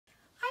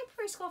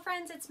school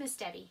friends, it's Miss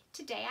Debbie.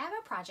 Today I have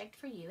a project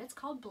for you. It's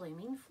called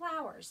Blooming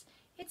Flowers.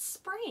 It's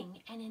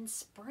spring, and in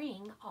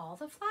spring all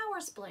the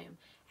flowers bloom.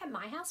 At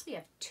my house we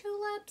have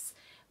tulips,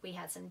 we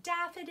had some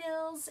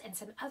daffodils, and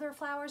some other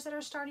flowers that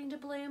are starting to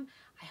bloom.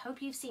 I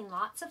hope you've seen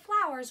lots of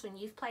flowers when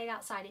you've played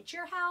outside at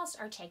your house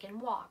or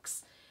taken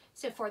walks.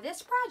 So for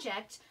this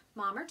project,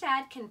 Mom or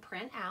Dad can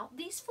print out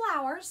these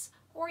flowers,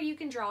 or you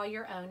can draw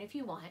your own if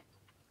you want.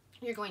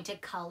 You're going to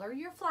color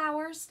your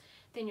flowers,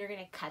 then you're going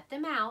to cut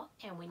them out,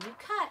 and when you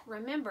cut,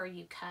 remember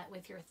you cut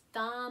with your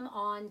thumb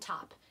on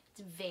top.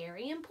 It's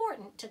very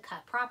important to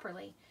cut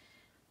properly.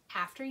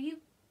 After you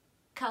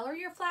color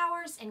your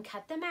flowers and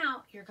cut them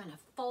out, you're going to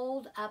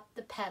fold up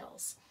the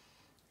petals.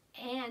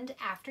 And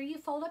after you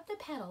fold up the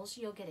petals,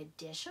 you'll get a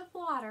dish of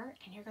water,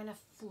 and you're going to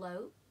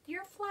float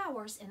your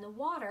flowers in the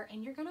water,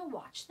 and you're going to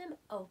watch them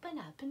open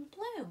up and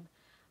bloom.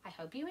 I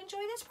hope you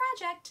enjoy this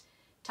project.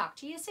 Talk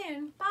to you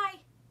soon.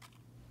 Bye.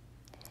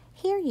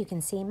 Here you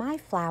can see my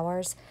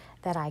flowers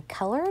that I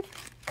colored,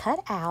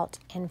 cut out,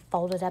 and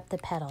folded up the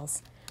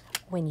petals.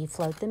 When you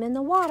float them in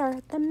the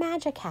water, the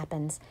magic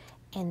happens,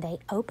 and they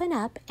open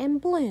up and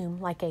bloom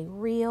like a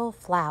real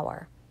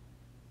flower.